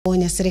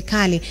Kenya,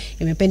 serikali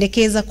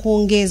imependekeza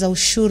kuongeza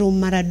ushuru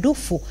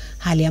maradufu,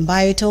 hali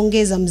ambayo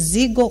itaongeza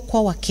mzigo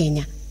kwa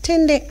Wakenya.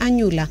 Tende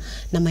Anyula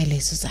na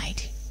maelezo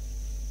zaidi.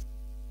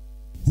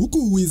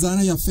 Huku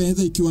Wizara ya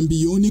Fedha ikiwa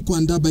mbioni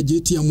kuandaa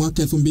bajeti ya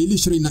mwaka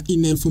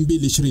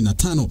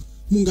 2024-2025,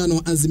 Muungano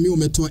wa Azimio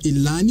umetoa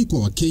ilani kwa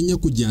Wakenya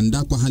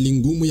kujiandaa kwa hali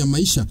ngumu ya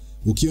maisha,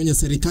 ukionya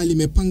serikali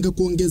imepanga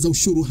kuongeza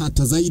ushuru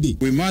hata zaidi.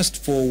 We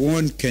must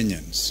forewarn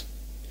Kenyans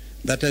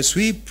that as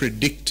we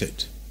predicted,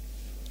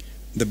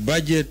 the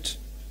budget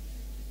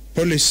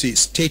policy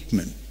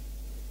statement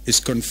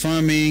is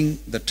confirming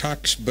the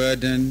tax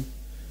burden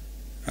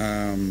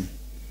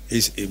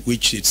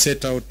which it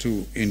set out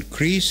to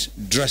increase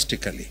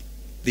drastically.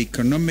 The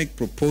economic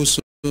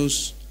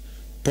proposals,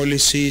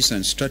 policies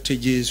and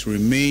strategies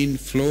remain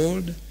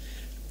flawed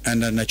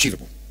and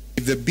unachievable.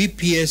 If the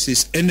BPS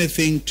is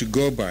anything to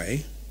go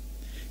by,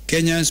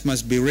 Kenyans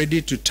must be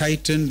ready to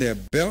tighten their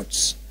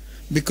belts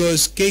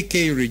because KK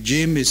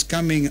regime is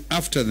coming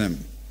after them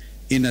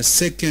in a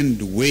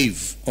second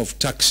wave of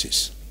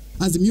taxes.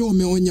 Azimio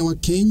wameonya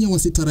Wakenya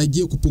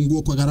wasitarajie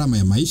kupungua kwa gharama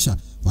ya maisha,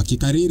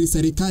 wakikariri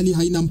serikali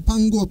haina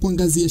mpango wa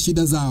kuangazia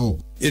shida zao.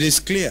 It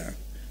is clear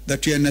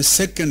that we are in a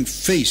second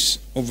phase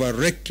of a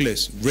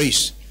reckless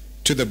race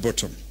to the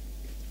bottom.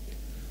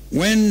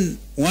 When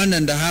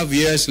 1.5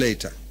 years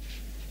later,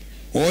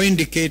 all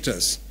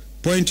indicators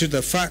point to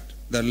the fact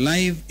that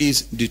life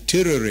is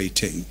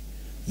deteriorating,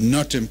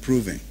 not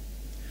improving.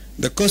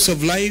 The cost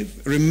of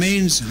life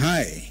remains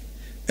high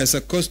as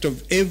the cost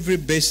of every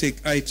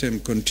basic item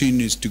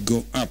continues to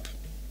go up.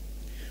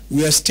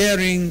 We are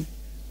staring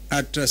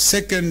at a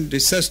second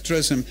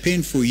disastrous and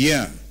painful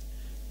year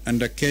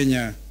under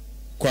Kenya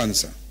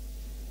Kwanza.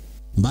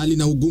 Mbali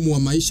na ugumu wa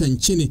maisha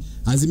nchini,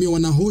 Azimio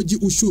wanahoji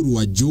ushuru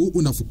wa juu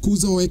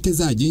unafukuza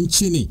wawekezaji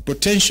nchini.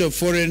 Potential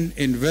foreign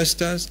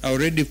investors are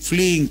already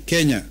fleeing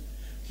Kenya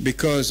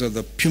because of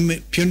the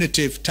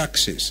punitive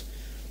taxes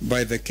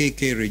by the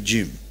KK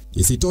regime.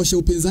 Isitoshe,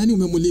 upinzani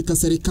umemulika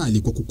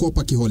serikali kwa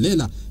kukopa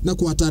kiholela na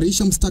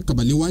kuhatarisha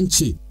mustakabali wa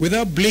nchi.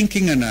 Without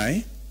blinking an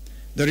eye,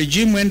 the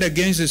regime went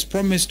against its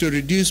promise to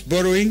reduce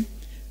borrowing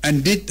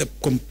and did the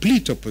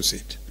complete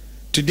opposite.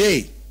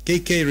 Today,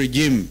 KK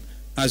regime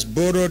has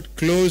borrowed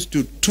close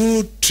to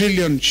 2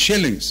 trillion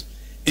shillings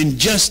in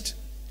just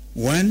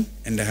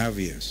 1.5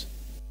 years.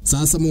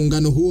 Sasa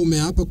muungano huo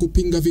umeapa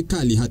kupinga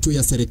vikali hatua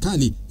ya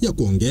serikali ya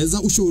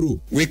kuongeza ushuru.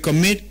 We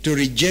commit to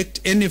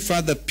reject any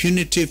further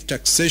punitive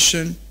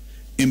taxation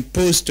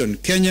imposed on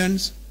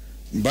Kenyans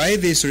by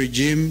this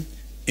regime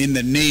in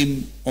the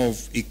name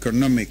of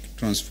economic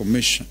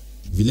transformation.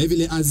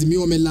 Vilevile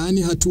Azimio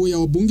wamelaani hatua ya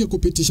wabunge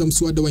kupitisha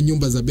mswada wa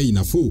nyumba za bei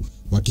nafuu,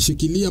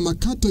 wakishikilia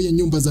makato ya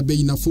nyumba za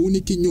bei nafuu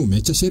ni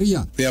kinyume cha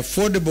sheria. The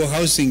Affordable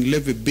Housing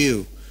Levy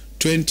Bill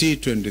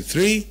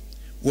 2023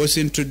 was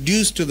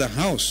introduced to the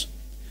House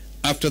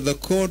after the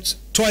courts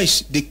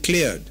twice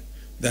declared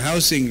the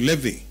housing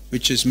levy,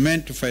 which is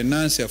meant to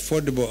finance the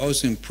affordable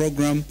housing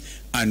program,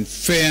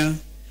 unfair,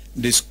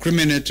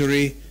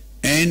 discriminatory,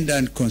 and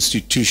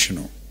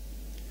unconstitutional.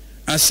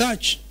 As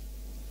such,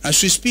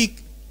 as we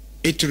speak,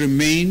 it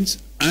remains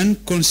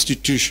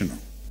unconstitutional.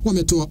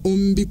 Wametoa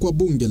ombi kwa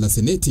bunge la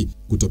Seneti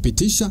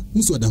kutopitisha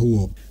mswada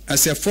huo.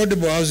 As the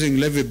Affordable Housing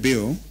Levy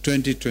Bill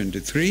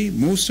 2023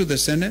 moves to the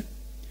Senate,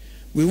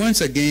 we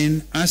once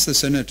again ask the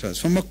senators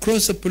from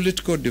across the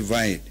political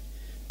divide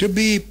to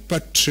be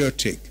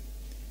patriotic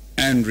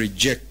and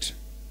reject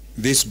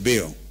this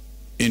bill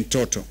in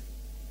total.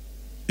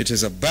 It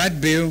is a bad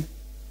bill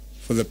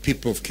for the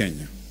people of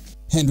Kenya.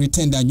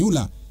 Tende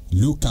Anyula,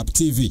 Look Up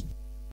TV.